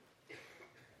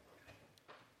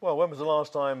Well, when was the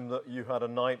last time that you had a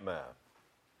nightmare?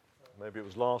 Maybe it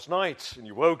was last night and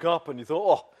you woke up and you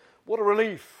thought, oh, what a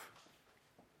relief.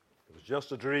 It was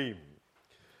just a dream.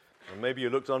 And maybe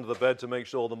you looked under the bed to make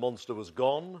sure the monster was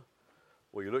gone,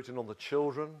 or you looked in on the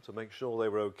children to make sure they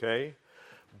were okay.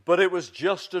 But it was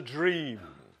just a dream.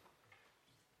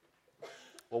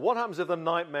 Well, what happens if the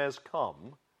nightmares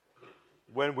come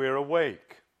when we're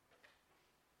awake?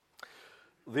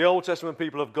 The Old Testament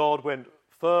people of God went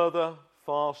further,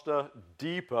 faster,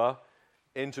 deeper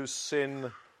into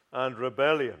sin and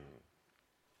rebellion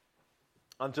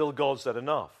until God said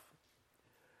enough.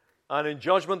 And in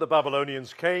judgment, the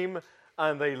Babylonians came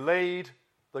and they laid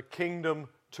the kingdom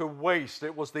to waste.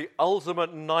 It was the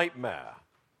ultimate nightmare.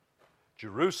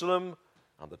 Jerusalem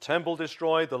and the temple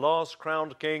destroyed, the last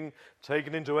crowned king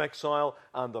taken into exile,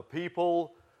 and the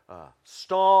people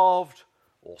starved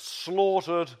or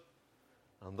slaughtered,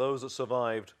 and those that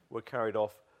survived were carried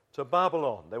off to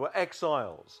Babylon. They were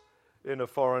exiles in a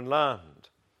foreign land.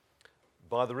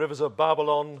 By the rivers of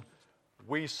Babylon,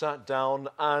 we sat down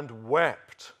and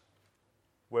wept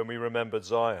when we remembered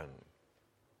Zion.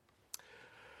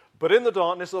 But in the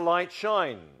darkness, the light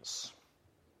shines.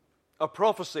 A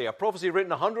prophecy written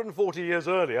 140 years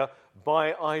earlier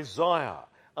by Isaiah,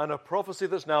 and a prophecy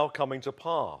that's now coming to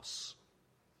pass,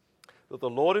 that the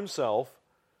Lord himself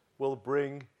will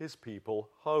bring his people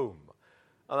home.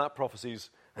 And that prophecy is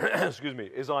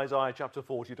Isaiah chapter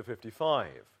 40 to 55.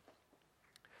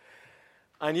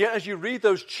 And yet, as you read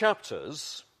those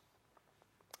chapters,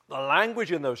 the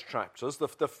language in those chapters,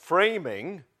 the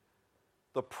framing,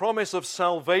 the promise of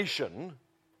salvation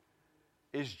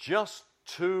is just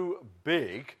too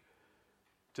big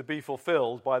to be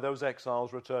fulfilled by those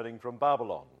exiles returning from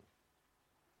Babylon.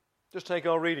 Just take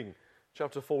our reading,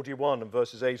 chapter 41 and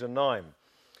verses 8 and 9.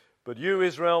 But you,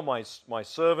 Israel, my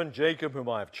servant, Jacob, whom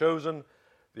I have chosen,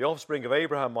 the offspring of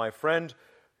Abraham, my friend,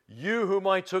 you whom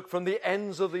I took from the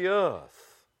ends of the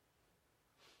earth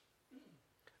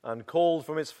and called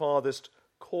from its farthest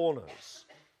corners.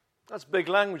 That's big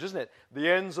language, isn't it? The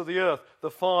ends of the earth, the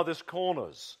farthest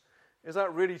corners. Is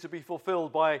that really to be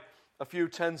fulfilled by a few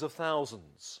tens of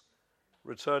thousands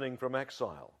returning from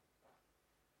exile?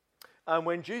 And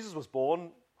when Jesus was born,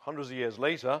 hundreds of years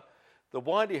later, the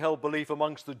widely held belief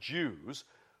amongst the Jews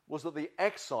was that the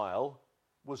exile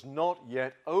was not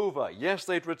yet over. Yes,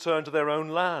 they'd returned to their own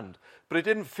land, but it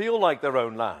didn't feel like their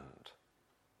own land.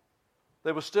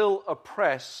 They were still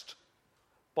oppressed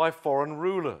by foreign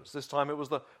rulers. This time it was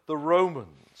the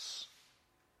Romans.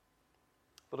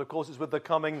 But of course it's with the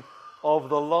coming of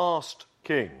the last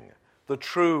king, the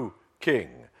true king,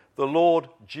 the Lord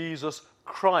Jesus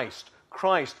Christ,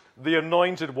 the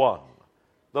anointed one,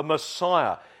 the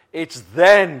Messiah. It's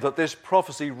then that this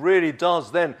prophecy really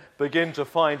does then begin to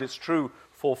find its true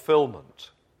fulfillment.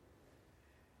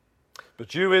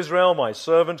 But you, Israel, my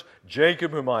servant,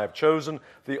 Jacob, whom I have chosen,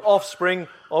 the offspring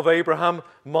of Abraham,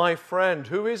 my friend.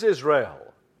 Who is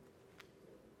Israel?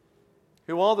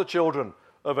 Who are the children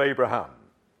of Abraham?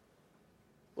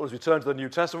 Well, as we turn to the New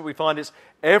Testament, we find it's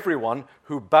everyone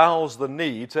who bows the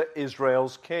knee to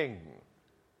Israel's king,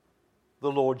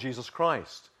 the Lord Jesus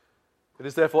Christ. It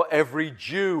is therefore every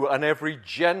Jew and every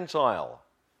Gentile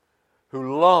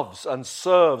who loves and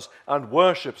serves and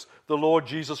worships the Lord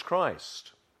Jesus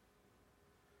Christ.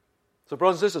 So,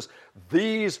 brothers and sisters,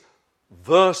 these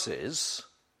verses,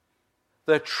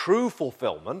 their true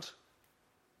fulfillment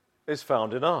is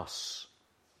found in us.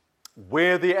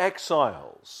 We're the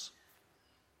exiles.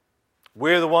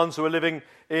 We're the ones who are living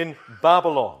in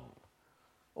Babylon.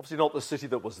 Obviously not the city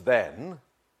that was then,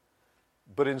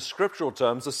 but in scriptural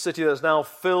terms, the city that has now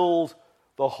filled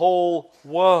the whole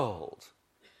world.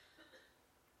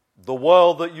 The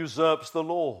world that usurps the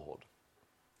Lord,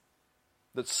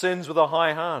 that sins with a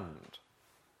high hand.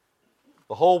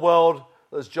 The whole world,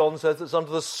 as John says, that's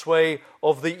under the sway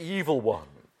of the evil one.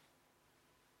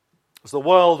 It's the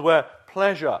world where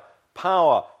pleasure,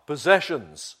 power,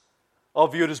 possessions are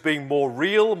viewed as being more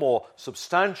real, more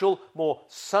substantial, more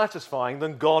satisfying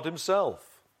than God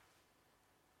himself.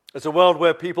 It's a world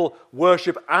where people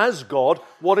worship as God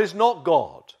what is not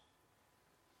God.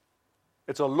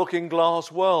 It's a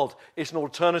looking-glass world. It's an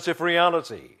alternative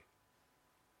reality.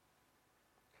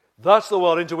 That's the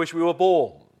world into which we were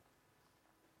born.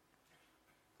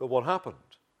 But what happened?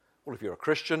 Well, if you're a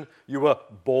Christian, you were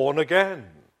born again.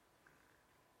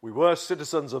 We were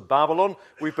citizens of Babylon.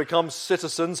 We've become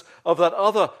citizens of that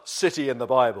other city in the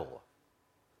Bible.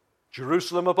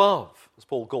 Jerusalem above, as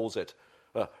Paul calls it.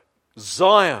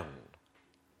 Zion.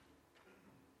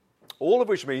 All of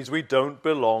which means we don't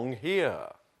belong here.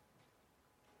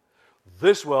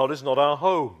 This world is not our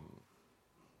home.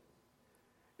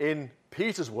 in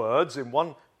Peter's words, in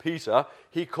 1 Peter,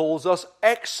 he calls us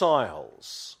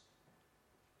exiles,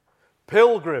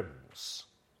 pilgrims,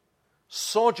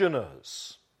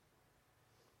 sojourners.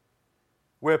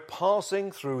 We're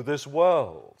passing through this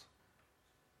world.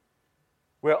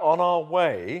 We're on our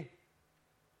way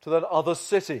to that other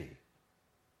city.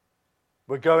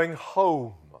 We're going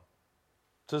home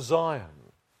to Zion.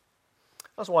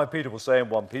 That's why Peter will say in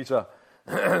 1 Peter,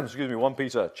 1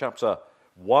 Peter chapter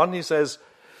 1, he says,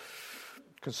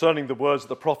 concerning the words that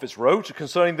the prophets wrote,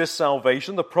 concerning this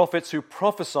salvation, the prophets who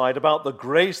prophesied about the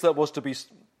grace that was to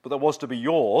be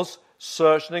yours,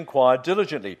 searched and inquired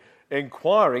diligently,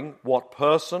 inquiring what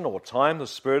person or time the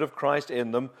Spirit of Christ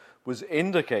in them was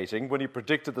indicating when he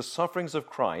predicted the sufferings of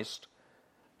Christ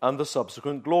and the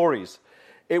subsequent glories.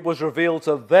 It was revealed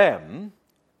to them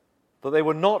that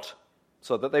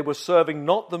they were serving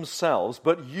not themselves,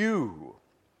 but you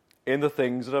in the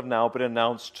things that have now been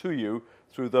announced to you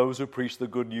through those who preach the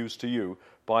good news to you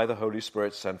by the Holy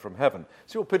Spirit sent from heaven.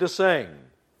 See what Peter's saying?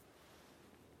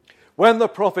 When the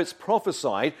prophets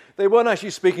prophesied, they weren't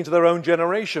actually speaking to their own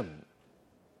generation.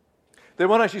 They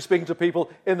weren't actually speaking to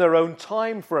people in their own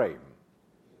time frame.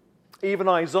 Even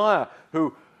Isaiah,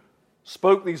 who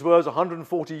spoke these words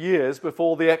 140 years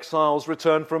before the exiles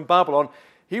returned from Babylon,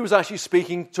 he was actually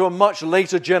speaking to a much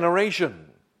later generation.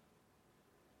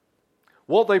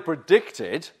 What they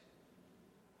predicted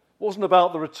wasn't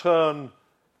about the return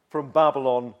from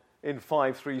Babylon in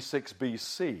 536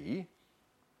 BC.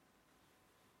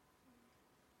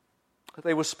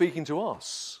 They were speaking to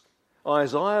us.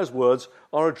 Isaiah's words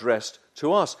are addressed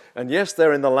to us. And yes,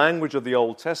 they're in the language of the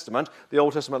Old Testament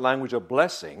language of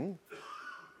blessing,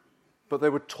 but they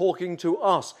were talking to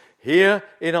us. Here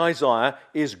in Isaiah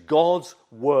is God's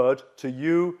word to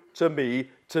you, to me,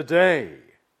 today.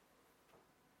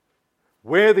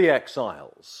 We're the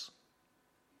exiles.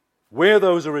 We're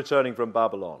those who are returning from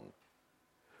Babylon.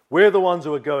 We're the ones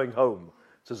who are going home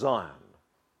to Zion.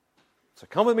 So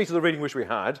come with me to the reading which we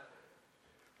had.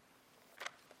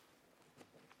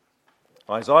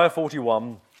 Isaiah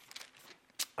 41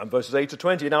 and verses 8 to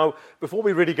 20. Now, before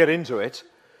we really get into it,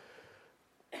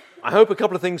 I hope a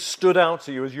couple of things stood out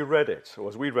to you as you read it, or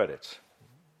as we read it.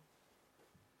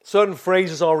 Certain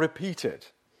phrases are repeated.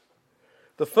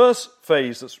 The first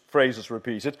phrase that's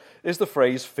repeated is the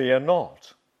phrase, fear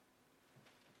not.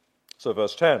 So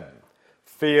verse 10,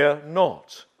 fear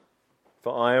not,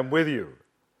 for I am with you.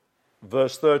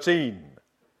 Verse 13,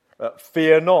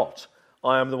 fear not,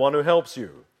 I am the one who helps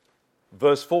you.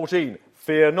 Verse 14,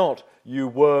 fear not, you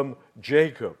worm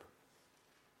Jacob.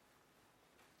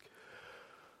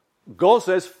 God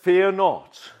says, fear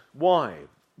not. Why?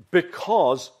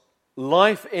 Because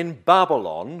life in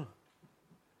Babylon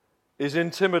is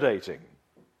intimidating.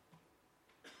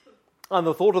 And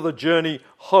the thought of the journey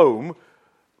home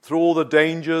through all the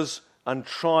dangers and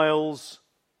trials,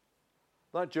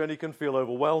 that journey can feel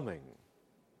overwhelming.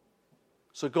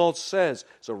 So God says,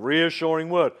 it's a reassuring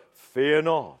word, fear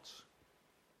not.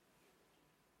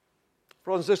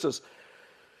 Brothers and sisters,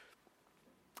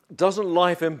 doesn't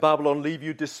life in Babylon leave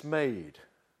you dismayed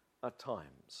at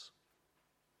times?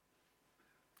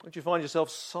 Don't you find yourself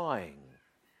sighing?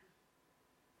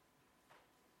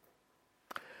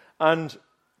 And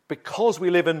because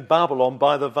we live in Babylon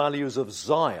by the values of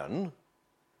Zion,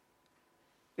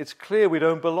 it's clear we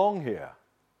don't belong here.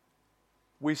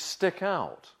 We stick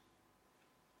out.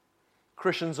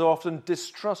 Christians are often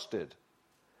distrusted,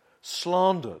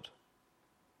 slandered.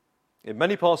 In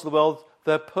many parts of the world,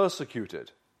 they're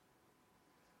persecuted.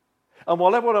 And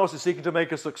while everyone else is seeking to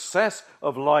make a success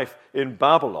of life in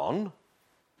Babylon,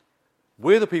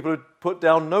 we're the people who put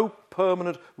down no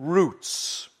permanent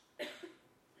roots.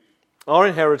 Our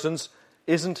inheritance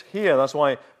isn't here. That's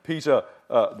why Peter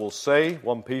will say,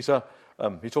 1 Peter,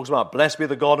 he talks about, blessed be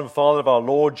the God and Father of our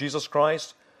Lord Jesus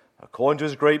Christ, according to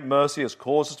his great mercy, has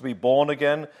caused us to be born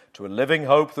again to a living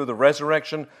hope through the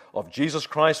resurrection of Jesus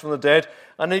Christ from the dead.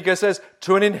 And he says,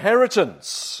 to an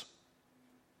inheritance.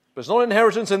 But it's not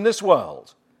inheritance in this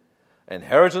world.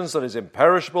 Inheritance that is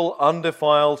imperishable,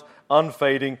 undefiled,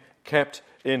 unfading, kept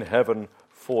in heaven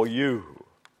for you.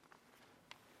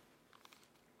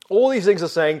 All these things are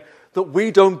saying that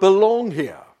we don't belong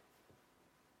here.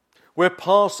 We're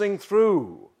passing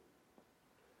through.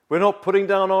 We're not putting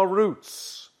down our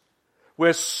roots.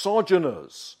 We're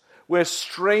sojourners. We're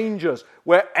strangers.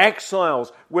 We're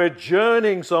exiles. We're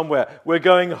journeying somewhere. We're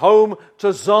going home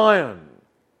to Zion.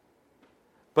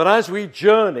 But as we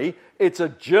journey, it's a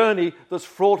journey that's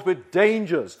fraught with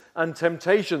dangers and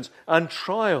temptations and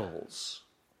trials.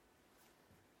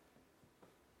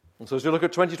 And so as we look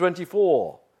at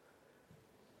 2024,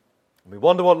 We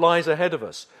wonder what lies ahead of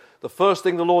us. The first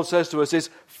thing the Lord says to us is,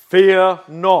 fear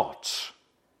not.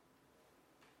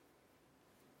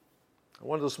 I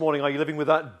wonder this morning, are you living with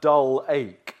that dull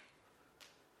ache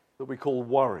that we call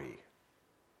worry?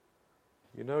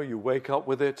 You know, you wake up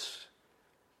with it.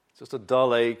 It's just a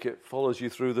dull ache. It follows you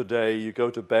through the day. You go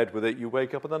to bed with it. You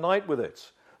wake up in the night with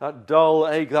it. That dull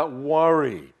ache, that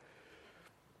worry.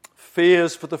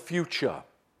 Fears for the future.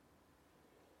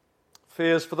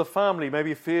 Fears for the family.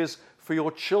 Maybe fears for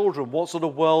your children. What sort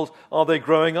of world are they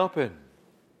growing up in?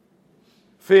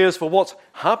 Fears for what's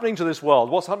happening to this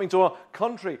world. What's happening to our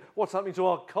country. What's happening to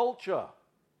our culture.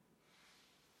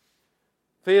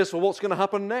 Fears for what's going to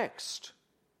happen next.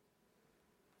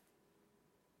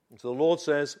 And so the Lord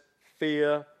says,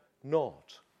 fear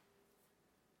not.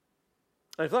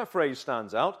 And if that phrase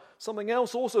stands out, something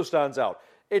else also stands out.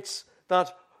 It's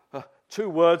that two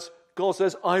words, God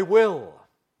says, I will.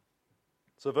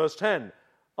 So verse 10,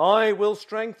 I will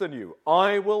strengthen you.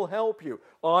 I will help you.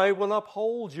 I will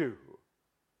uphold you.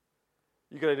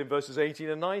 You get it in verses 18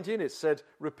 and 19. It's said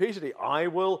repeatedly, I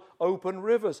will open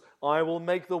rivers. I will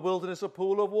make the wilderness a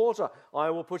pool of water.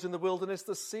 I will put in the wilderness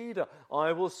the cedar.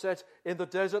 I will set in the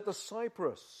desert the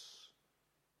cypress.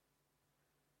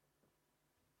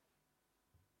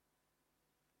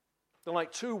 They're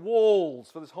like two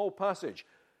walls for this whole passage.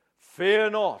 Fear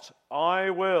not,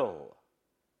 I will.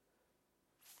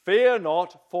 Fear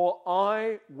not, for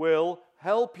I will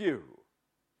help you.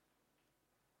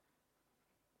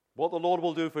 What the Lord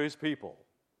will do for his people.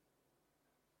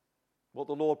 What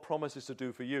the Lord promises to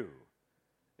do for you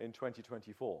in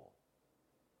 2024.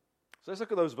 So let's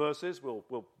look at those verses.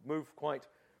 We'll move quite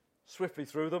swiftly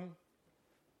through them. And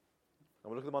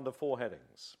we'll look at them under four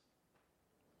headings.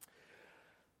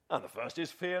 And the first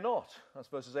is fear not. That's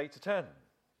verses 8 to 10.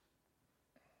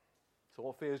 So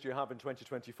what fears do you have in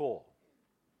 2024?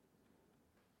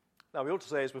 Now, we ought to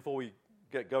say this before we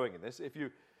get going in this.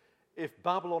 If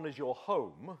Babylon is your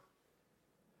home,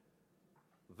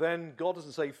 then God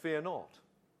doesn't say, fear not.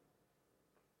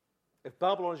 If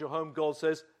Babylon is your home, God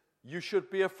says, you should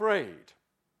be afraid,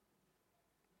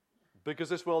 because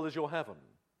this world is your heaven.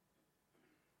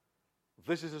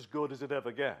 This is as good as it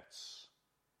ever gets.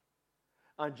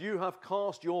 And you have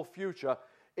cast your future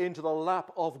into the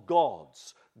lap of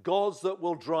gods that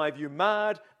will drive you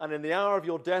mad, and in the hour of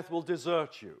your death will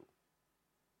desert you.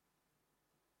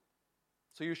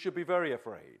 So you should be very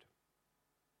afraid.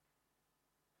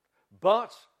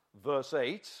 But, verse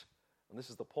 8, and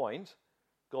this is the point,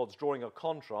 God's drawing a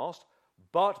contrast,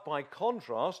 but by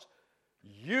contrast,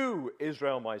 you,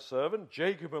 Israel, my servant,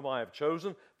 Jacob, whom I have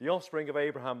chosen, the offspring of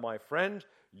Abraham, my friend,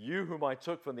 you whom I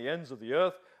took from the ends of the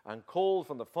earth and called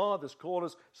from the farthest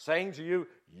corners, saying to you,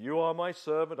 you are my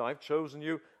servant, I've chosen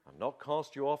you, and not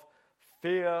cast you off.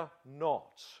 Fear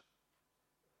not,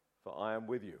 for I am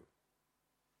with you.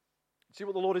 See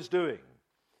what the Lord is doing?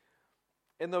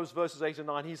 In those verses 8 and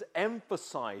 9, he's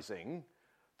emphasizing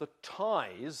the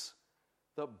ties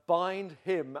that bind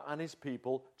him and his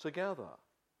people together.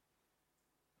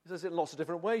 He says it in lots of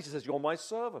different ways. He says, you're my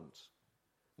servant,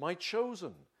 my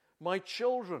chosen, my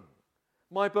children,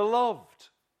 my beloved.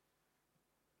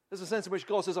 There's a sense in which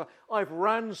God says, I've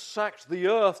ransacked the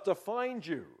earth to find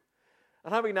you.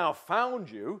 And having now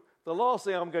found you, the last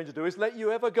thing I'm going to do is let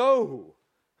you ever go.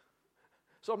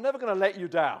 So I'm never going to let you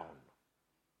down.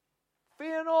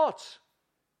 Fear not,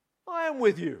 I am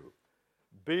with you.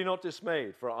 Be not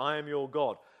dismayed, for I am your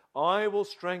God. I will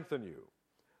strengthen you.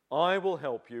 I will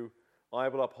help you. I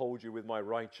will uphold you with my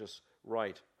righteous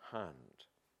right hand.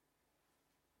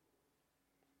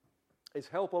 Is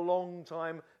help a long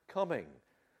time coming?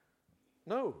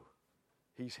 No,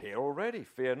 he's here already.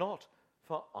 Fear not,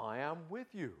 for I am with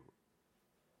you.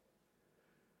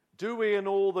 Do we, in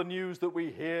all the news that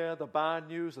we hear, the bad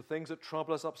news, the things that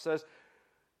trouble us upstairs,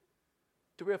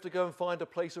 do we have to go and find a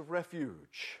place of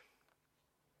refuge?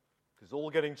 Because it's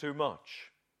all getting too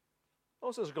much.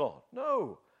 Oh, says God,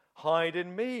 no, hide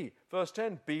in me. Verse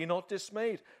 10, be not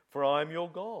dismayed, for I am your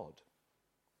God.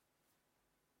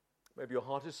 Maybe your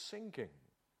heart is sinking.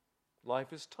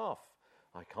 Life is tough.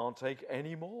 I can't take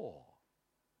any more.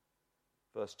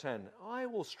 Verse 10, I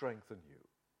will strengthen you.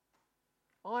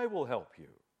 I will help you.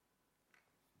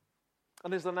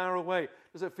 And is the narrow way,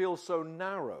 does it feel so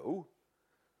narrow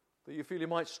that you feel you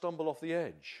might stumble off the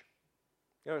edge?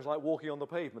 You know, it's like walking on the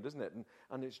pavement, isn't it?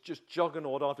 And it's just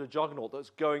juggernaut after juggernaut that's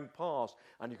going past,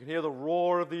 and you can hear the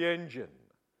roar of the engine.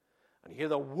 And you hear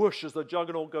the whoosh as the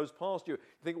juggernaut goes past you.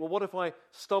 You think, well, what if I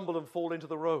stumble and fall into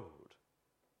the road?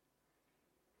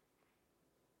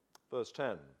 Verse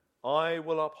 10, I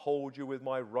will uphold you with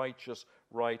my righteous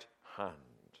right hand.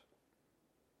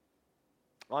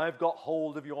 I've got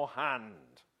hold of your hand,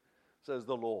 says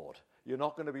the Lord. You're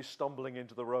not going to be stumbling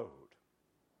into the road.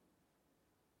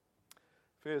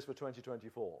 Fears for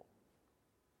 2024.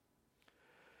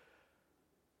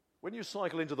 When you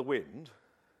cycle into the wind,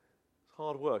 it's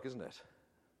hard work, isn't it?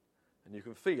 And you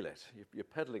can feel it. You're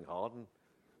pedaling hard and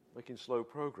making slow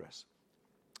progress.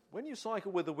 When you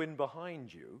cycle with the wind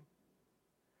behind you,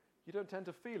 you don't tend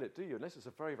to feel it, do you? Unless it's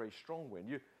a very, very strong wind.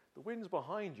 The wind's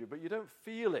behind you, but you don't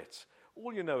feel it.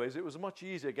 All you know is it was much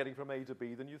easier getting from A to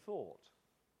B than you thought.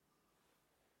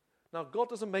 Now, God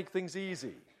doesn't make things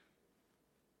easy.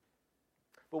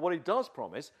 But what he does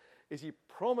promise is he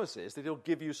promises that he'll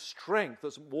give you strength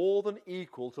that's more than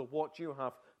equal to what you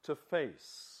have to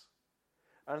face.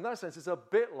 And in that sense, it's a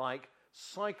bit like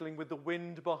cycling with the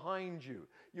wind behind you.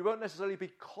 You won't necessarily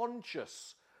be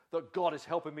conscious that God is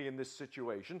helping me in this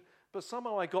situation, but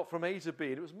somehow I got from A to B,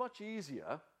 and it was much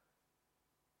easier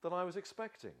than I was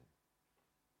expecting.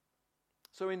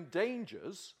 So in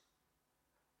dangers,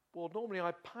 well, normally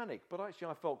I panic, but actually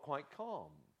I felt quite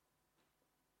calm.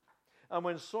 And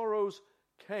when sorrows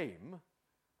came,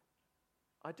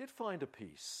 I did find a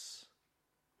peace.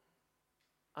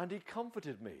 And he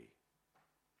comforted me.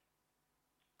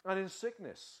 And in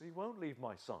sickness, he won't leave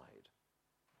my side.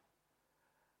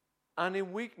 And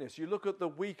in weakness, you look at the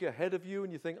week ahead of you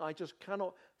and you think, I just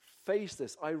cannot face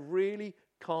this. I really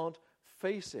can't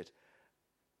face it.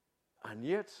 And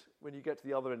yet, when you get to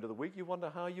the other end of the week, you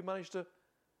wonder how did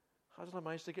I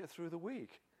manage to get through the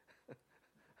week?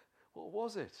 What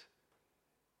was it?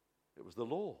 It was the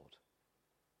Lord.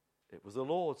 It was the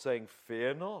Lord saying,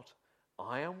 fear not,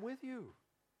 I am with you.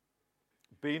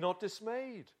 Be not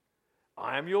dismayed.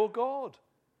 I am your God.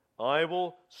 I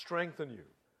will strengthen you.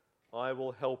 I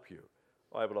will help you.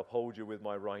 I will uphold you with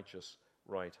my righteous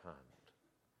right hand.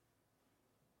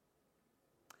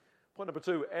 Point number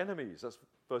 2, enemies. That's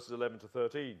verses 11 to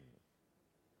 13.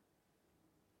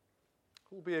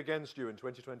 Who will be against you in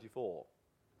 2024?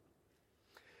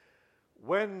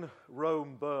 When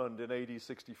Rome burned in AD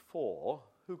 64,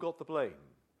 who got the blame?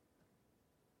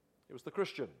 It was the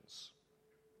Christians.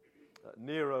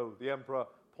 Nero, the emperor,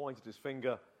 pointed his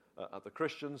finger at the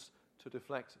Christians to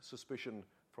deflect suspicion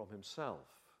from himself.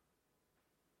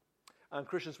 And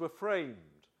Christians were framed,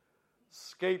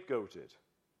 scapegoated,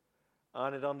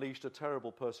 and it unleashed a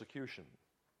terrible persecution.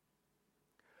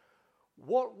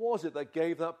 What was it that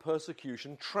gave that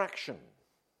persecution traction?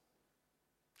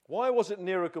 Why was it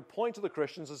Nero could point to the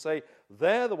Christians and say,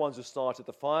 they're the ones who started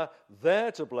the fire,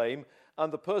 they're to blame,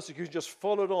 and the persecution just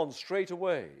followed on straight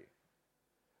away?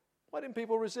 Why didn't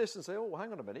people resist and say, oh,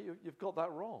 hang on a minute, you've got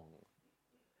that wrong?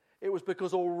 It was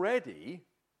because already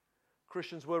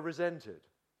Christians were resented.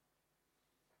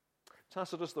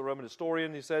 Tacitus, the Roman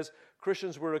historian, he says,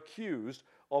 Christians were accused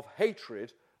of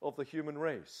hatred of the human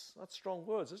race. That's strong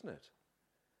words, isn't it?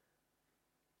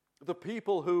 The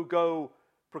people who go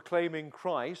proclaiming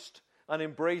Christ and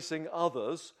embracing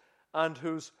others and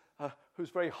whose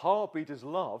very heartbeat is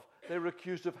love, they were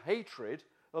accused of hatred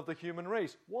of the human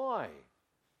race. Why?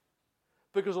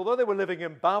 Because although they were living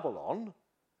in Babylon,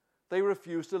 they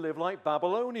refused to live like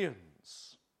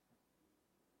Babylonians.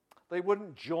 They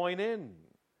wouldn't join in.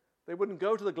 They wouldn't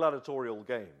go to the gladiatorial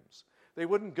games. They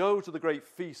wouldn't go to the great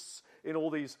feasts in all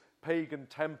these pagan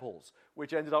temples,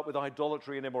 which ended up with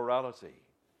idolatry and immorality.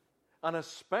 And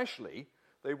especially,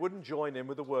 they wouldn't join in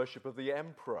with the worship of the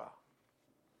emperor.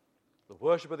 The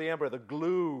worship of the emperor, the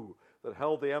glue that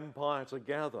held the empire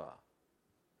together.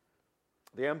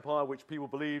 The empire which people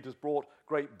believed has brought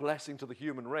great blessing to the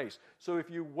human race. So if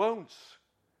you won't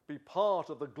be part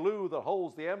of the glue that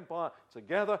holds the empire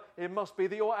together, it must be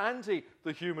that you're anti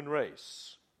the human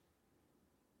race.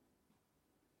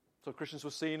 So Christians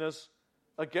were seen as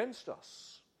against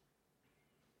us.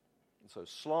 And so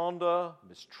slander,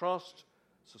 mistrust,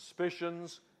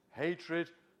 suspicions, hatred.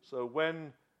 So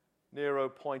when Nero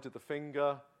pointed the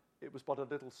finger, it was but a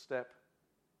little step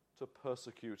to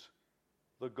persecute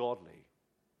the godly.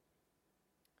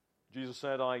 Jesus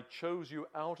said, I chose you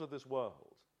out of this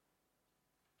world.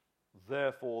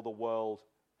 Therefore the world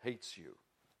hates you.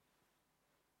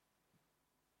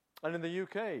 And in the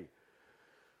UK,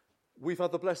 we've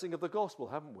had the blessing of the gospel,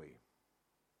 haven't we?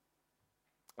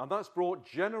 And that's brought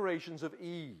generations of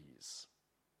ease.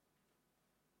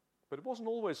 But it wasn't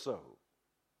always so.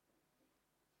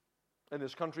 In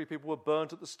this country, people were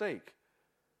burnt at the stake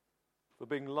for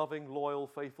being loving, loyal,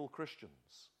 faithful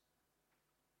Christians.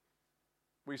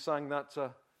 We sang that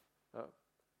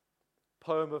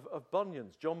poem of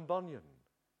Bunyan's, John Bunyan,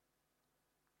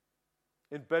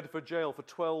 in Bedford jail for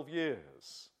 12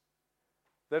 years,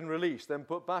 then released, then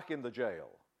put back in the jail.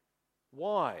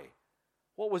 Why?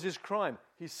 What was his crime?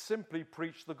 He simply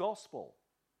preached the gospel.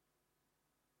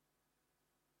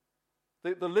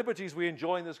 The liberties we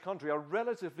enjoy in this country are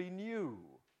relatively new.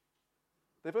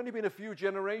 They've only been a few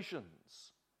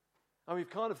generations. And we've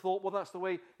kind of thought, well, that's the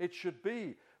way it should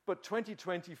be. But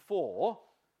 2024,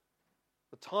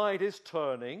 the tide is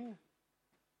turning.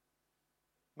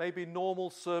 Maybe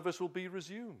normal service will be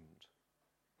resumed.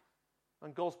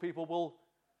 And God's people will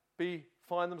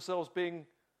find themselves being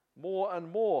more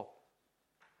and more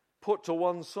put to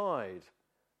one side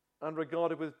and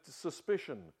regarded with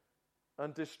suspicion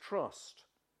and distrust,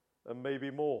 and maybe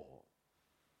more.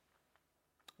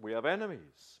 We have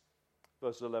enemies,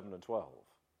 verses 11 and 12.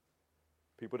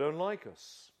 People don't like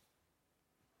us.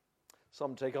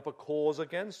 Some take up a cause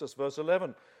against us, verse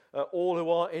 11. All who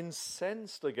are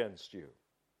incensed against you.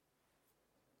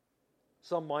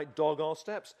 Some might dog our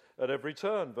steps at every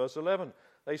turn, verse 11.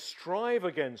 They strive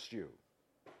against you.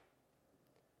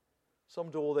 Some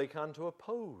do all they can to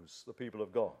oppose the people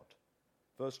of God.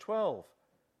 Verse 12.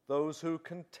 Those who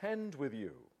contend with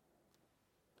you.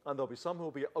 And there'll be some who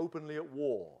will be openly at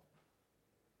war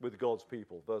with God's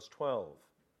people. Verse 12.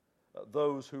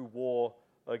 Those who war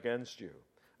against you.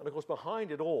 And of course, behind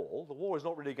it all, the war is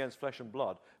not really against flesh and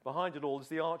blood. Behind it all is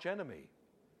the arch enemy,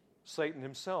 Satan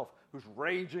himself, who's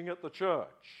raging at the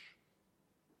church.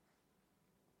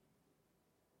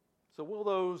 So will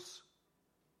those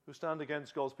who stand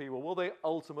against God's people, will they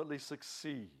ultimately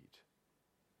succeed?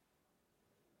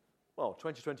 Well,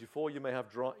 2024, you may have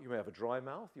a dry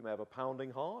mouth, you may have a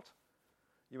pounding heart,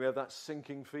 you may have that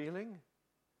sinking feeling,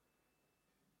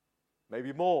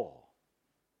 maybe more.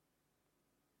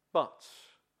 But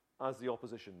as the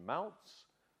opposition mounts,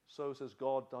 so says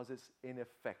God does its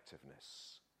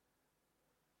ineffectiveness.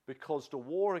 Because to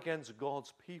war against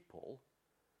God's people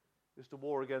is to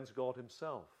war against God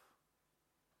himself.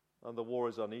 And the war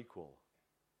is unequal.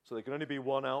 So there can only be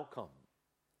one outcome.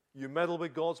 You meddle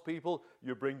with God's people,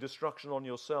 you bring destruction on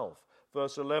yourself.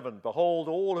 Verse 11, behold,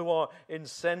 all who are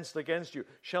incensed against you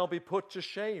shall be put to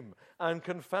shame and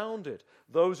confounded.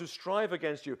 Those who strive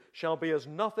against you shall be as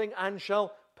nothing and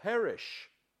shall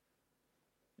perish.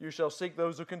 You shall seek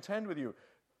those who contend with you,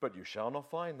 but you shall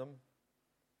not find them.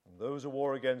 And those who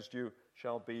war against you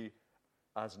shall be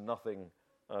as nothing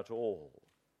at all.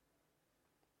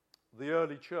 The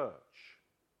early church,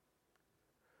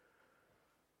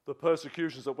 the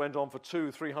persecutions that went on for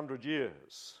 200-300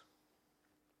 years,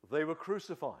 they were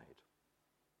crucified.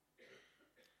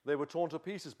 They were torn to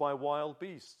pieces by wild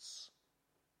beasts.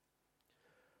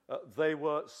 They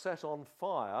were set on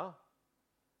fire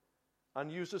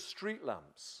and used as street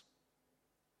lamps.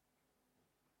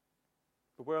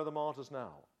 But where are the martyrs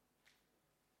now?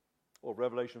 Well,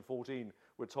 Revelation 14,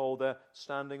 we're told they're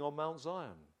standing on Mount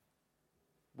Zion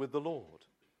with the Lord,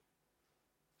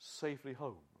 safely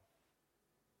home.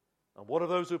 And what are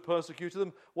those who persecuted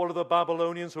them? What are the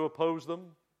Babylonians who opposed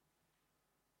them?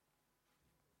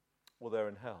 Well, they're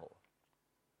in hell.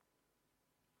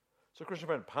 So, Christian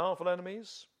friend, powerful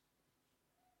enemies.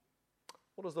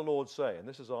 What does the Lord say? And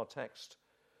this is our text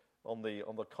on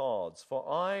the cards.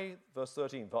 For I, verse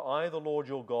 13, for I, the Lord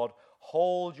your God,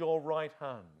 hold your right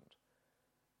hand.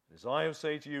 As I who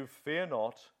say to you, fear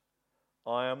not,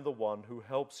 I am the one who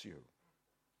helps you.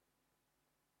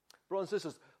 Brothers and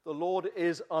sisters, the Lord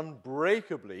is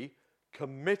unbreakably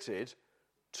committed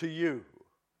to you.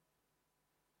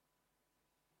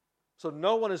 So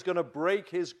no one is going to break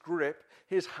his grip,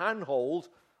 his handhold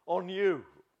on you.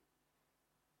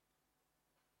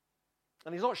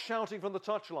 And he's not shouting from the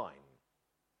touchline.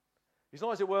 He's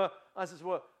not, as it were,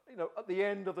 at the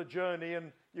end of the journey,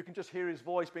 and you can just hear his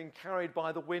voice being carried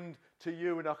by the wind to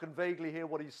you, and I can vaguely hear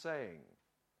what he's saying.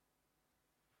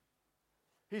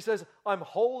 He says, I'm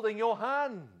holding your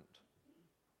hand.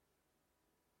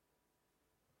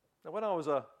 Now, when I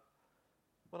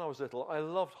was little, I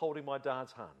loved holding my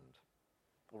dad's hand.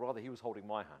 Or rather, he was holding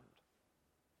my hand.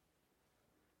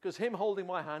 Because him holding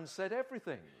my hand said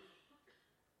everything.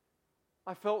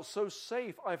 I felt so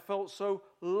safe. I felt so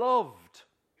loved.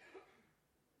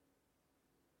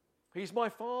 He's my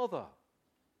father.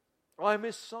 I'm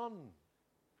his son.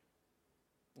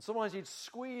 And sometimes he'd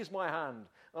squeeze my hand,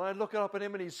 and I'd look up at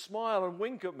him and he'd smile and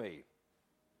wink at me.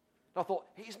 I thought,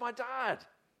 he's my dad.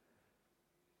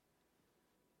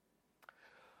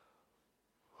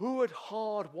 Who had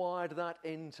hardwired that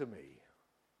into me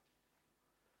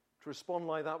to respond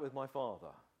like that with my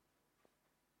father?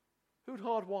 Who'd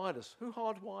hardwired us? Who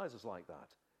hardwires us like that?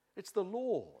 It's the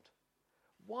Lord.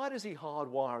 Why does he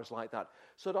hardwire us like that?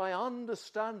 So that I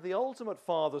understand the ultimate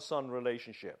father-son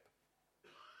relationship.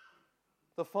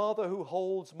 The Father who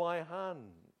holds my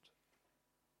hand.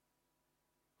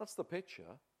 That's the picture.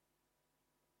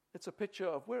 It's a picture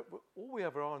of where all we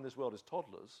ever are in this world is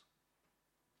toddlers.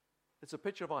 It's a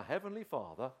picture of our Heavenly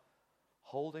Father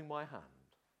holding my hand.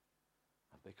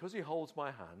 And because he holds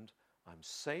my hand, I'm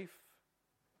safe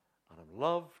and I'm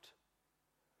loved.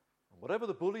 And whatever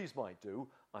the bullies might do,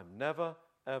 I'm never,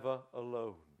 ever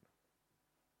alone.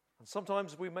 And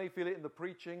sometimes we may feel it in the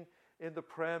preaching, in the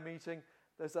prayer meeting.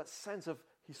 There's that sense of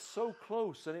he's so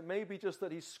close, and it may be just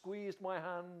that he squeezed my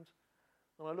hand,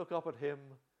 and I look up at him,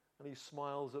 and he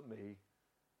smiles at me,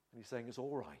 and he's saying, it's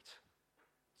all right.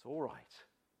 It's all right.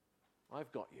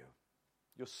 I've got you.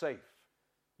 You're safe.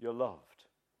 You're loved.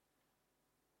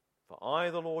 For I,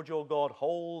 the Lord your God,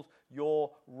 hold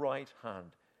your right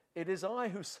hand. It is I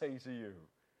who say to you,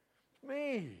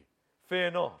 me,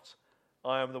 fear not.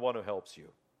 I am the one who helps you.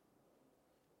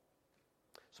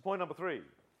 So point number 3.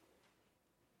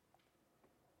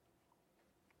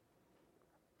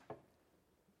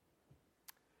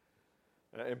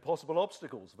 Impossible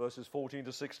obstacles, verses 14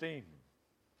 to 16.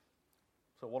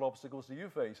 So what obstacles do you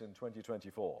face in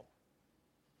 2024?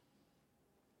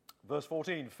 Verse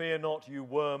 14, fear not, you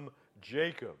worm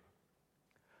Jacob.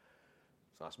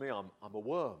 So that's me, I'm a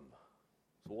worm.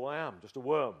 That's all I am, just a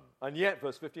worm. And yet,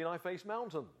 verse 15, I face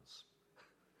mountains.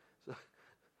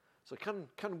 So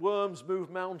can worms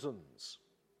move mountains?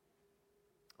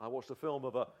 I watched a film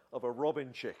of a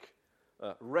robin chick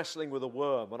wrestling with a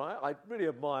worm, and I really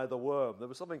admire the worm. There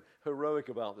was something heroic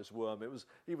about this worm.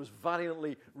 He was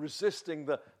valiantly resisting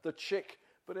the chick,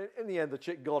 but in the end the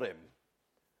chick got him.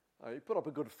 He put up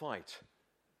a good fight,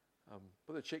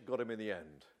 but the chick got him in the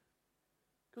end.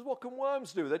 Because what can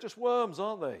worms do? They're just worms,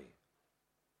 aren't they?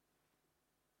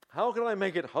 How can I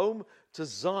make it home to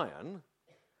Zion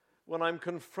when I'm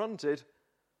confronted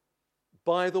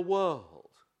by the world?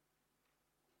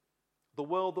 The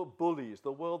world that bullies,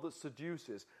 the world that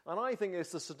seduces. And I think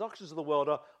it's the seductions of the world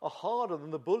are harder than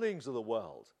the bullyings of the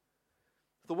world.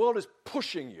 If the world is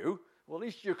pushing you, well, at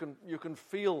least you can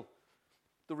feel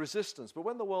the resistance. But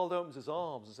when the world opens its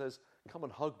arms and says, come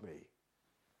and hug me.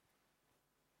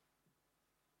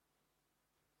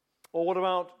 Or what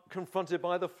about confronted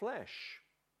by the flesh?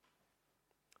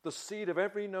 The seed of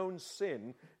every known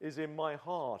sin is in my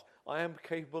heart. I am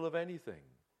capable of anything.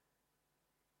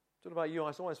 I don't know about you,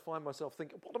 I sometimes find myself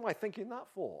thinking, what am I thinking that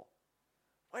for?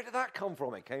 Where did that come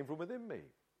from? It came from within me.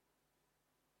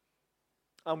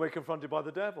 And we're confronted by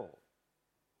the devil.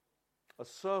 A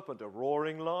serpent, a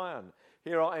roaring lion.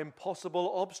 Here are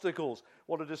impossible obstacles.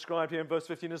 What are described here in verse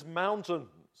 15 as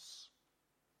mountains.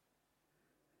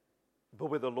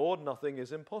 But with the Lord nothing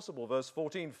is impossible. Verse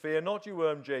 14, fear not, you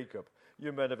worm Jacob,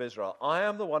 you men of Israel. I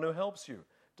am the one who helps you,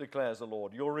 declares the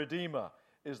Lord. Your Redeemer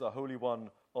is the Holy One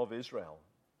of Israel.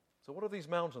 So what are these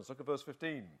mountains? Look at verse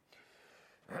 15.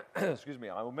 Excuse me.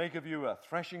 I will make of you a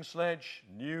threshing sledge,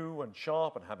 new and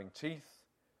sharp and having teeth.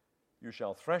 You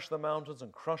shall thresh the mountains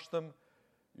and crush them.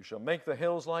 You shall make the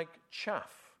hills like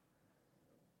chaff.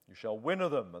 You shall winnow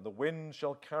them, and the wind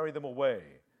shall carry them away,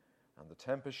 and the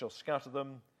tempest shall scatter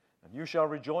them. And you shall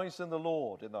rejoice in the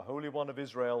Lord, in the Holy One of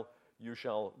Israel you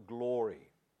shall glory.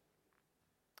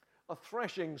 A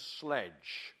threshing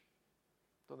sledge.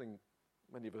 I don't think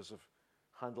many of us have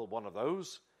handled one of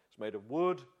those. It's made of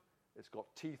wood. It's got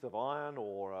teeth of iron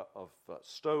or of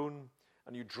stone.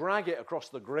 And you drag it across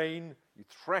the grain. You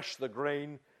thresh the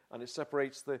grain, and it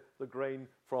separates the grain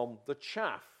from the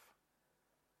chaff.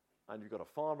 And you've got a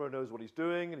farmer who knows what he's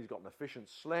doing, and he's got an efficient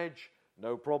sledge.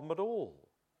 No problem at all.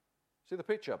 See the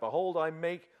picture? Behold, I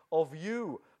make of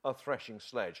you a threshing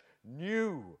sledge,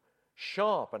 new,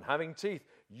 sharp, and having teeth.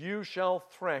 You shall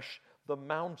thresh the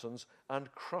mountains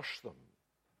and crush them.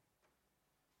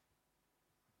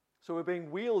 So we're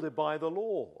being wielded by the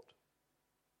Lord.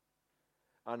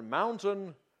 And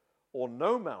mountain or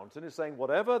no mountain is saying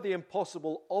whatever the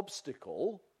impossible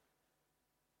obstacle,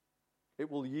 it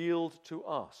will yield to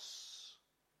us.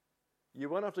 You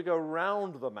won't have to go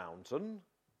round the mountain.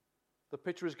 The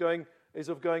picture is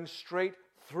of going straight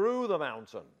through the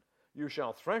mountain. You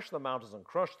shall thresh the mountains and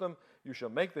crush them. You shall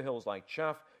make the hills like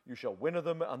chaff. You shall winnow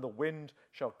them, and the wind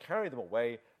shall carry them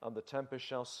away, and the tempest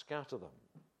shall scatter them.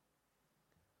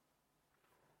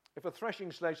 If a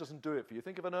threshing sledge doesn't do it for you,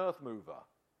 think of an earth mover.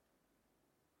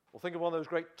 Or think of one of those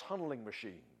great tunneling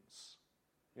machines.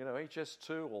 You know,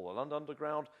 HS2 or the London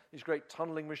Underground, these great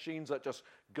tunneling machines that just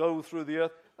go through the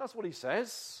earth. That's what he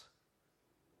says.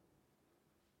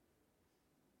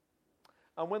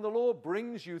 And when the Lord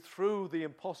brings you through the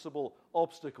impossible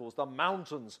obstacles, the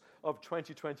mountains of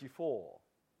 2024,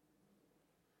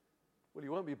 well,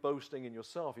 you won't be boasting in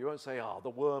yourself. You won't say, the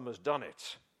worm has done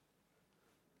it.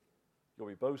 You'll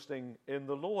be boasting in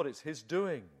the Lord. It's his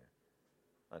doing.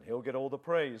 And he'll get all the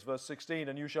praise. Verse 16,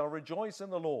 and you shall rejoice in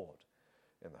the Lord.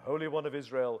 In the Holy One of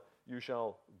Israel you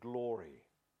shall glory.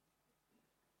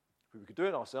 If we could do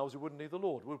it ourselves, we wouldn't need the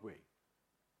Lord, would we?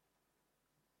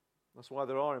 That's why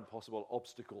there are impossible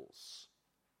obstacles.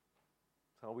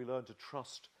 It's how we learn to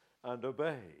trust and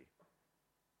obey.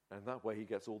 And that way he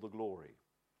gets all the glory.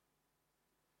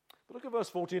 But look at verse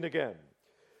 14 again.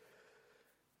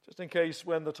 Just in case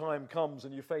when the time comes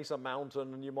and you face a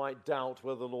mountain and you might doubt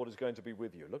whether the Lord is going to be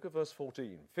with you. Look at verse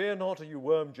 14. Fear not, you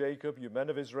worm Jacob, you men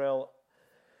of Israel.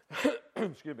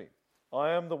 Excuse me.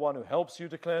 I am the one who helps you,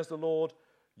 declares the Lord.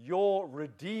 Your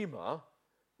Redeemer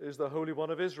is the Holy One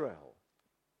of Israel.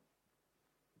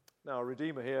 Now, a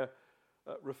Redeemer here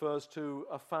refers to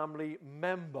a family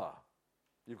member.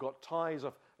 You've got ties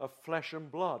of flesh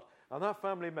and blood. And that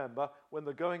family member, when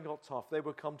the going got tough, they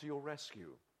would come to your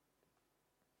rescue.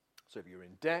 So if you're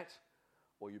in debt,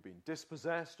 or you've been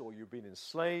dispossessed, or you've been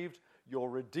enslaved, your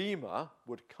Redeemer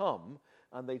would come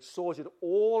and they'd sort it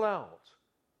all out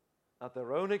at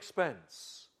their own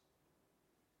expense.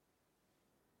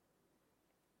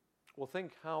 Well,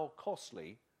 think how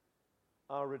costly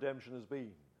our redemption has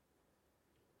been.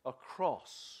 A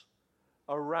cross,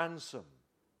 a ransom,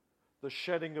 the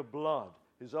shedding of blood,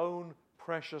 his own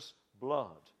precious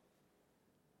blood.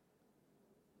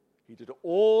 He did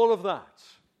all of that.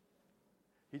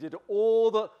 He did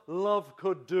all that love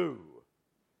could do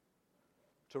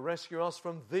to rescue us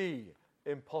from the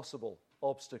impossible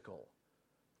obstacle,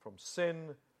 from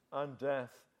sin and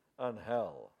death and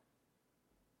hell.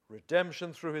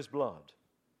 Redemption through his blood.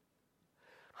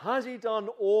 Has he done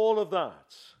all of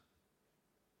that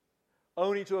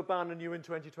only to abandon you in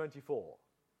 2024?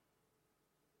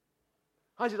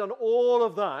 Has he done all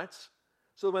of that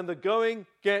so that when the going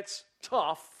gets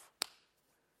tough,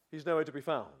 he's nowhere to be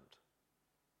found?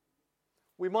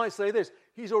 We might say this,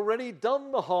 he's already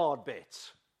done the hard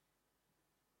bit.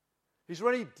 He's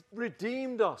already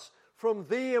redeemed us from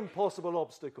the impossible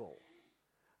obstacle.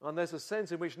 And there's a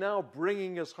sense in which now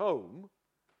bringing us home,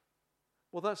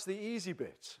 well, that's the easy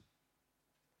bit.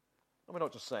 And we're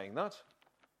not just saying that.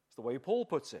 It's the way Paul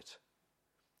puts it.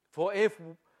 For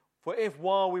if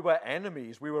while we were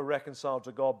enemies, we were reconciled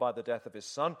to God by the death of his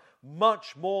Son,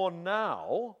 much more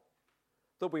now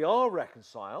that we are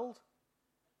reconciled,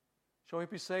 shall we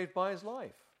be saved by his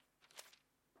life?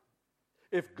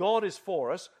 If God is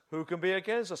for us, who can be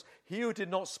against us? He who did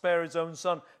not spare his own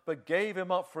Son, but gave him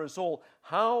up for us all,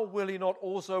 how will he not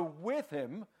also with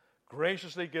him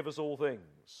graciously give us all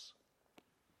things?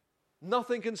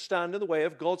 Nothing can stand in the way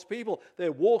of God's people.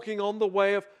 They're walking on the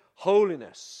way of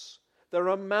holiness. There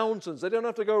are mountains. They don't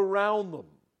have to go around them.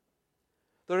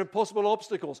 There are impossible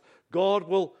obstacles. God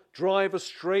will drive a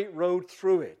straight road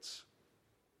through it.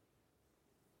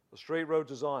 The straight road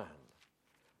to Zion,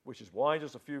 which is why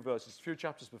just a few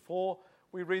chapters before,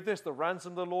 we read this, the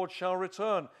ransom of the Lord shall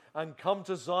return and come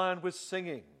to Zion with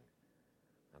singing.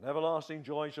 And everlasting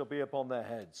joy shall be upon their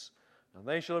heads, and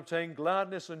they shall obtain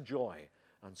gladness and joy,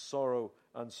 and sorrow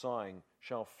and sighing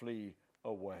shall flee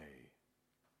away.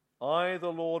 I,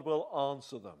 the Lord, will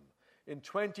answer them. In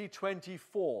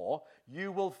 2024,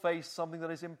 you will face something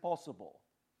that is impossible.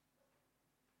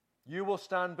 You will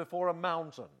stand before a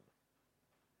mountain.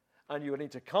 And you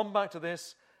need to come back to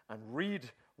this and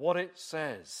read what it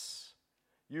says.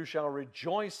 You shall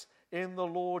rejoice in the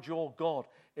Lord your God.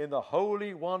 In the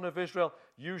Holy One of Israel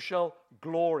you shall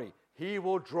glory. He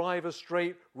will drive a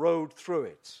straight road through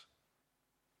it.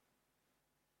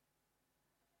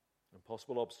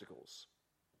 Impossible obstacles.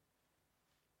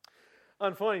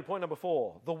 And finally, point number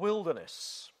 4, the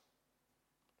wilderness.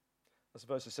 That's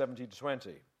verses 17 to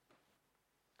 20.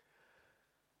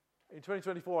 In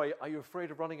 2024, are you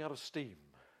afraid of running out of steam?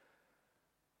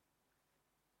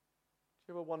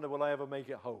 Do you ever wonder, will I ever make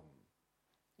it home?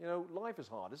 You know, life is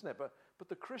hard, isn't it? But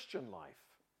the Christian life,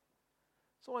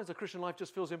 sometimes the Christian life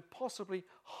just feels impossibly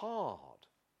hard.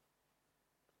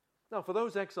 Now, for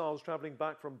those exiles traveling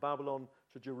back from Babylon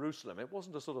to Jerusalem, it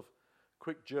wasn't a sort of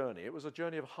quick journey. It was a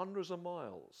journey of hundreds of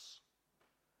miles.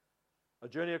 A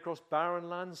journey across barren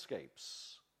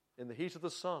landscapes in the heat of the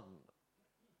sun.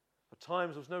 At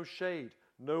times there was no shade,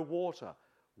 no water.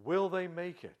 Will they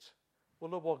make it?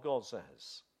 Well, look what God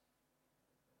says.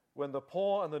 When the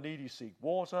poor and the needy seek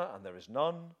water, and there is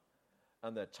none,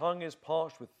 and their tongue is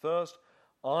parched with thirst,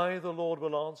 I, the Lord,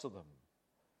 will answer them.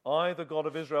 I, the God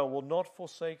of Israel, will not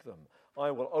forsake them. I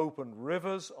will open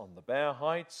rivers on the bare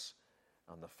heights,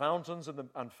 and fountains in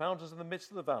the midst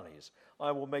of the valleys.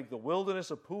 I will make the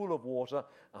wilderness a pool of water,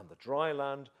 and the dry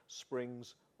land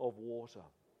springs of water.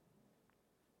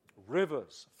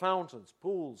 Rivers, fountains,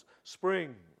 pools,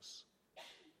 springs.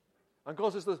 And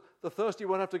God says the thirsty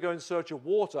won't have to go in search of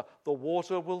water. The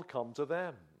water will come to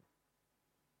them.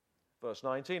 Verse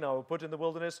 19, I will put in the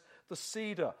wilderness the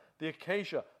cedar, the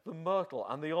acacia, the myrtle,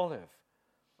 and the olive.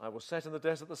 I will set in the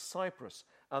desert the cypress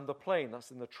and the plane,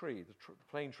 that's in the tree, the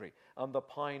plane tree, and the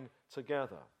pine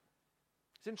together.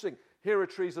 It's interesting. Here are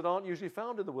trees that aren't usually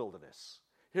found in the wilderness.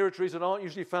 Here are trees that aren't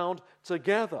usually found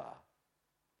together.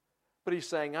 But he's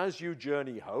saying, as you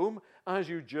journey home, as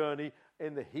you journey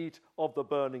in the heat of the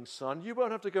burning sun, you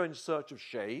won't have to go in search of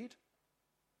shade.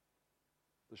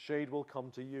 The shade will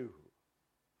come to you.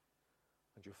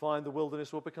 And you'll find the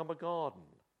wilderness will become a garden.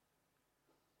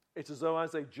 It's as though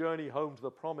as they journey home to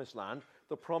the promised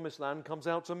land comes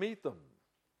out to meet them.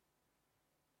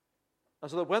 And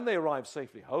so that when they arrive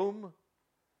safely home,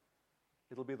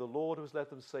 it'll be the Lord who has led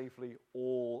them safely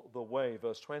all the way.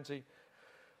 Verse 20,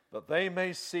 that they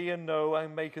may see and know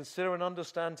and may consider and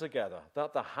understand together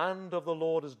that the hand of the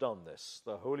Lord has done this.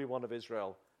 The Holy One of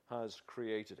Israel has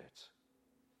created it.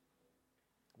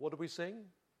 What do we sing?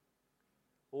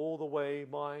 All the way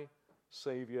my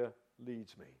Saviour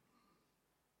leads me.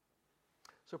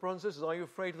 So, brothers and sisters, are you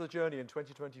afraid of the journey in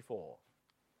 2024?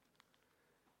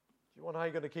 Do you wonder how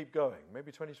you're going to keep going?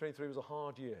 Maybe 2023 was a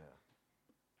hard year.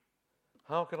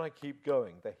 How can I keep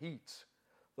going? The heat,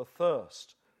 the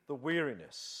thirst, the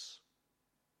weariness.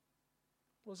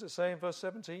 What does it say in verse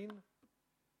 17?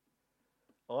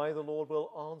 I, the Lord,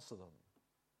 will answer them.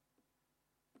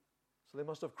 So they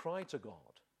must have cried to God.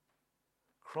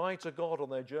 Cried to God on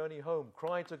their journey home.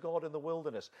 Cried to God in the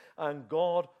wilderness. And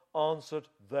God answered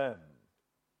them.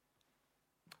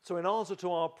 So in answer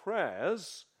to our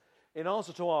prayers, in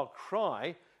answer to our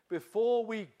cry, before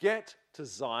we get to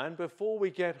Zion, before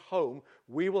we get home,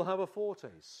 we will have a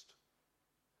foretaste.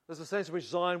 There's a sense in which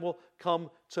Zion will come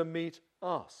to meet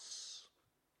us.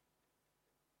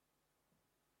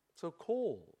 So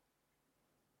call.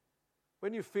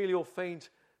 When you feel faint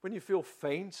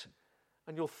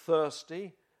and you're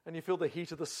thirsty and you feel the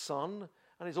heat of the sun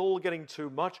and it's all getting too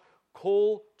much,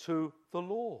 call to the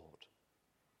Lord.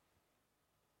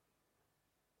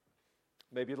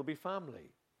 Maybe it'll be family,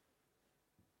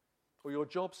 or your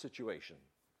job situation,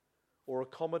 or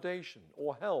accommodation,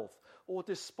 or health, or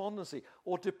despondency,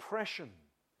 or depression.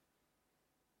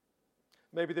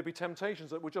 Maybe there'll be temptations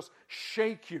that would just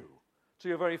shake you to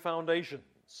your very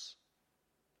foundations.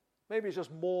 Maybe it's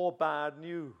just more bad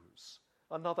news,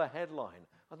 another headline,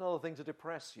 another thing to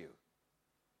depress you.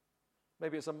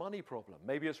 Maybe it's a money problem.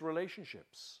 Maybe it's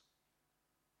relationships.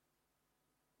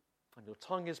 And your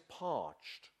tongue is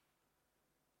parched,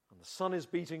 and the sun is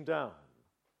beating down.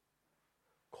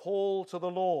 Call to the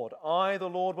Lord. I, the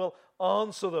Lord, will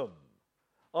answer them.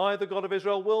 I, the God of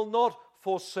Israel, will not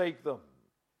forsake them.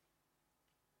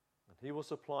 And he will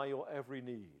supply your every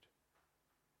need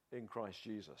in Christ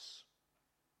Jesus.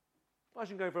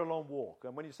 Imagine going for a long walk,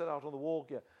 and when you set out on the walk,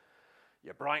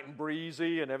 you're bright and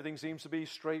breezy, and everything seems to be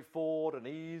straightforward and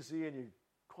easy, and you're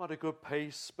quite a good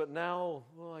pace. But now,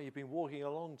 you've been walking a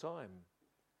long time,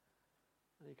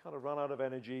 and you kind of run out of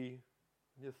energy,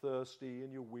 and you're thirsty,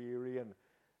 and you're weary, and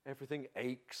everything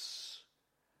aches,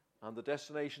 and the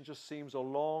destination just seems a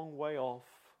long way off.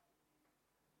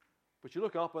 But you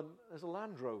look up, and there's a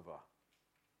Land Rover,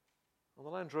 and the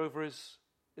Land Rover is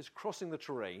crossing the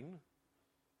terrain,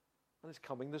 and it's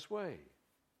coming this way.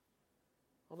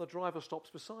 And the driver stops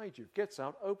beside you, gets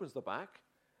out, opens the back,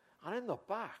 and in the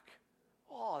back,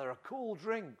 there are cool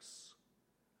drinks,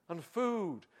 and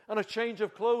food, and a change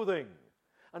of clothing.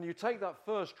 And you take that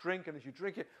first drink, and as you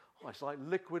drink it, it's like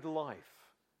liquid life.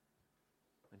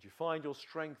 And you find your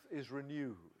strength is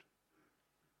renewed.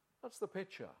 That's the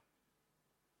picture.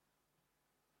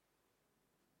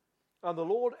 And the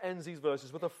Lord ends these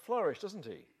verses with a flourish, doesn't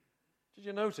he? Did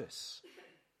you notice?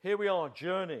 Here we are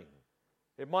journeying.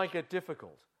 It might get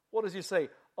difficult. What does he say?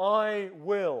 I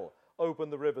will open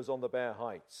the rivers on the bare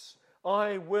heights.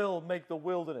 I will make the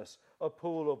wilderness a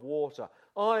pool of water.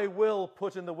 I will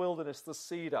put in the wilderness the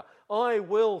cedar. I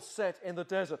will set in the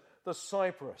desert the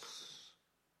cypress.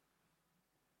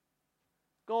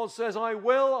 God says, I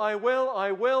will, I will,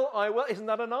 I will, I will. Isn't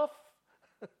that enough?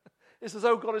 It's as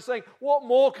though God is saying, what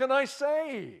more can I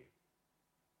say?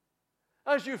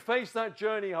 As you face that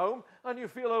journey home and you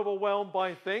feel overwhelmed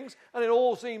by things and it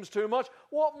all seems too much,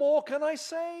 what more can I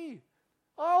say?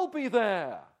 I'll be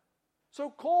there. So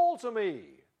call to me.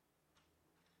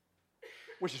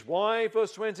 Which is why,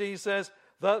 verse 20, he says,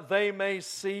 that they may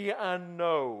see and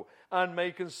know and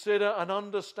may consider and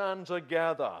understand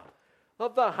together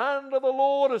that the hand of the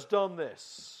Lord has done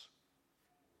this.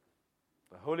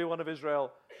 The Holy One of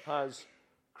Israel has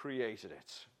created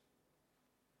it.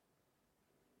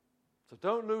 So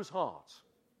don't lose heart.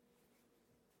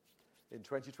 in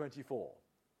 2024.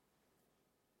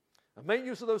 And make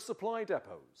use of those supply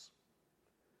depots.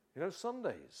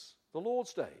 Sundays, the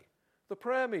Lord's Day, the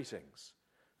prayer meetings,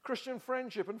 Christian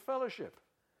friendship and fellowship,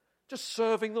 just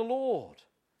serving the Lord.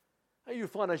 And you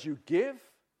find as you give,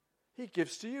 He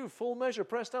gives to you, full measure,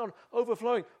 pressed down,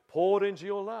 overflowing, poured into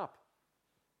your lap.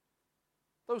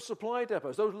 Those supply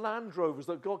depots, those Land Rovers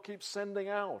that God keeps sending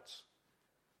out,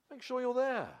 make sure you're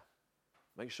there.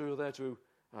 Make sure you're there to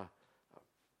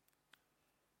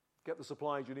get the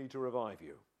supplies you need to revive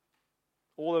you.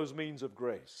 All those means of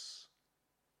grace.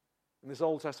 In this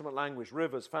Old Testament language,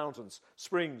 rivers, fountains,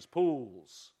 springs,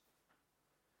 pools,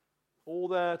 all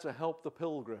there to help the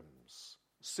pilgrims.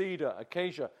 Cedar,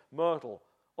 acacia, myrtle,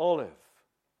 olive.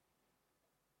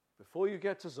 Before you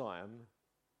get to Zion,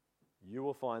 you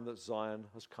will find that Zion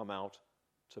has come out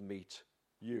to meet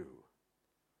you.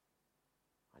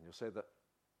 And you'll say that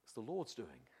it's the Lord's doing.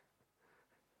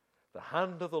 The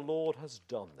hand of the Lord has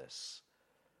done this.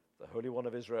 The Holy One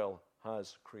of Israel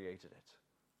has created it.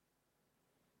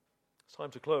 It's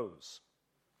time to close.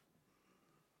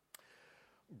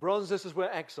 Brothers and sisters, we're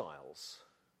exiles.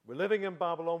 We're living in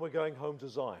Babylon, we're going home to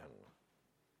Zion.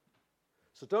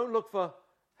 So don't look for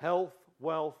health,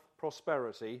 wealth,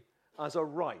 prosperity as a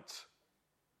right.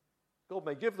 God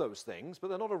may give those things, but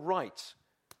they're not a right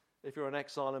if you're an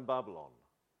exile in Babylon.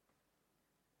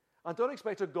 And don't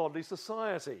expect a godly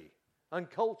society and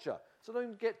culture. So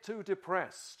don't get too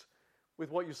depressed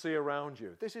with what you see around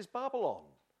you. This is Babylon.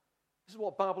 This is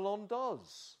what Babylon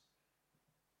does.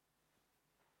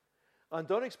 And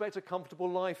don't expect a comfortable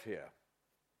life here.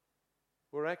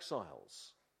 We're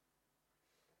exiles.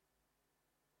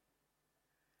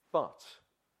 But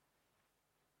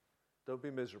don't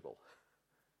be miserable.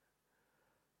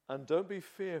 And don't be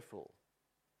fearful.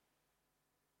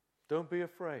 Don't be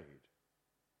afraid.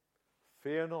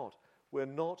 Fear not. We're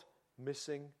not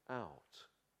missing out.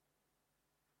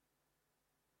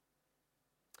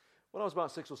 When I was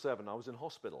about 6 or 7, I was in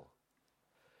hospital.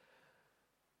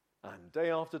 And day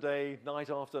after day, night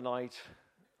after night,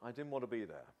 I didn't want to be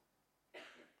there.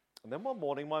 And then one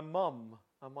morning, my mum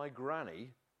and my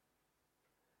granny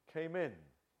came in.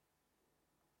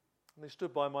 And they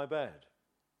stood by my bed.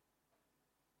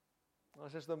 And I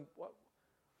said to them,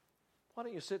 why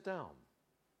don't you sit down?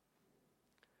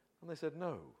 And they said,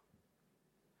 no.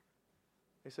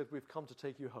 They said, we've come to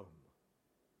take you home.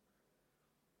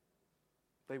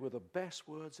 They were the best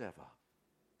words ever.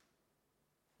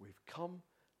 We've come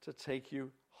to take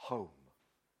you home.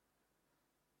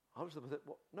 I was thinking,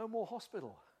 no more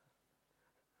hospital.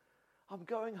 I'm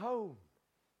going home.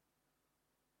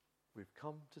 We've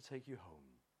come to take you home.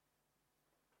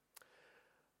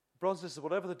 Brothers and sisters,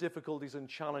 whatever the difficulties and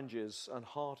challenges and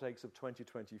heartaches of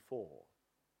 2024,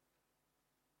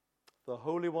 the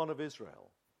Holy One of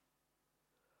Israel,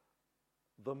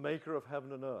 the Maker of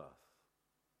heaven and earth,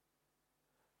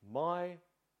 my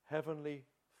Heavenly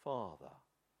Father,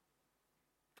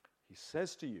 He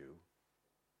says to you,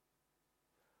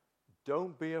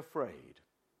 don't be afraid.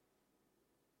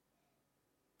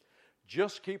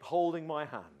 Just keep holding my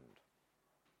hand.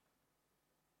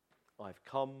 I've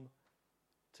come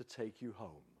to take you home.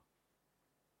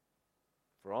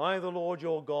 For I, the Lord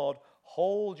your God,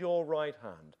 hold your right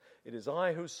hand. It is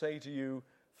I who say to you,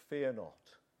 fear not.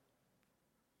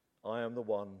 I am the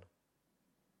one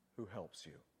who helps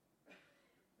you.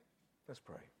 Let's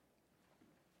pray.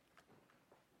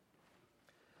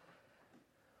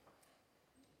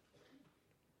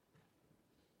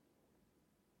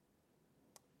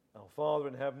 Our Father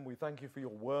in heaven, we thank you for your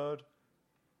word.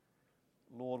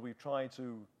 Lord, we've tried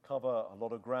to cover a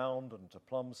lot of ground and to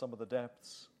plumb some of the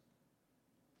depths.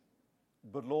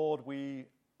 But Lord, we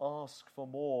ask for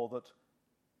more, that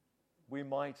we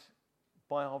might,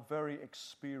 by our very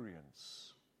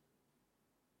experience,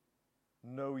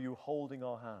 know you holding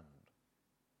our hand,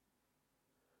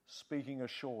 speaking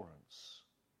assurance,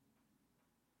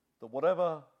 that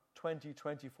whatever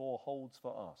 2024 holds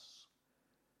for us,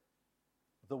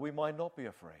 that we might not be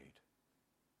afraid.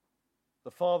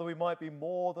 That, Father, we might be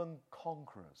more than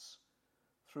conquerors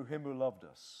through him who loved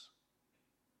us.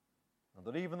 And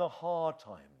that even the hard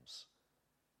times,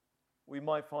 we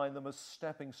might find them as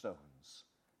stepping stones,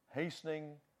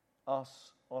 hastening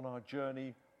us on our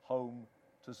journey home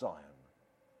to Zion.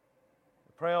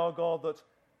 We pray, our God, that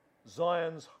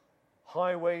Zion's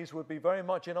highways would be very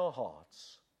much in our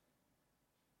hearts,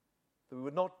 that we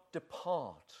would not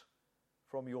depart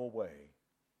from your way.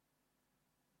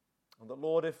 And that,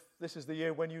 Lord, if this is the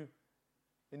year when you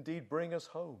indeed bring us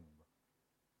home,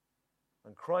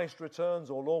 and Christ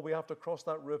returns, or Lord, we have to cross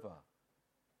that river,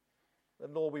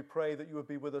 then, Lord, we pray that you would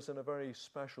be with us in a very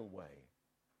special way.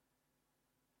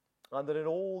 And that in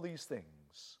all these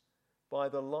things, by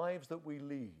the lives that we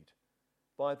lead,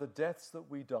 by the deaths that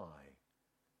we die,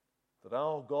 that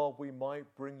our God, we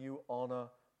might bring you honor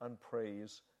and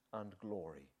praise and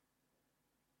glory.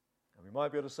 And we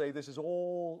might be able to say, this is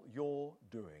all your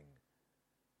doing.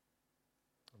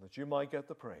 And that you might get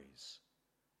the praise.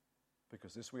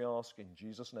 Because this we ask in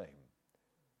Jesus' name.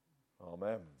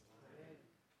 Amen.